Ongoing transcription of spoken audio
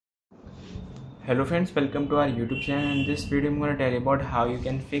Hello friends, welcome to our YouTube channel. In this video I'm going to tell you about how you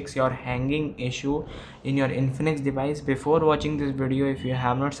can fix your hanging issue in your Infinix device. Before watching this video, if you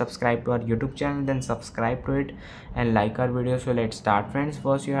have not subscribed to our YouTube channel, then subscribe to it and like our video. So let's start friends.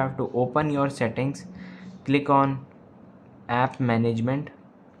 First you have to open your settings, click on app management.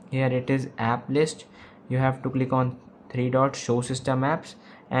 Here it is app list. You have to click on three dots, show system apps,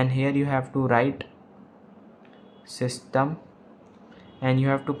 and here you have to write system and you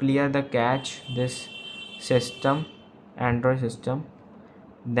have to clear the cache, this system, Android system,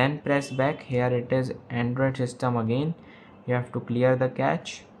 then press back. Here it is Android system again. You have to clear the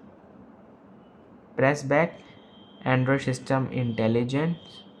cache, press back, Android system intelligence,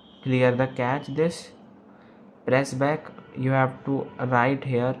 clear the cache, this, press back. You have to write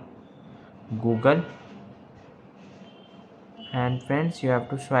here Google, and friends you have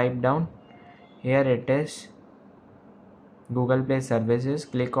to swipe down. Here it is Google Play Services,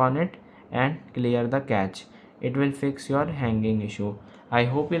 click on it and clear the cache. It will fix your hanging issue. I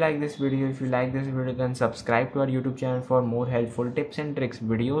hope you like this video. If you like this video, then subscribe to our YouTube channel for more helpful tips and tricks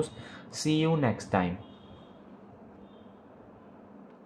videos. See you next time.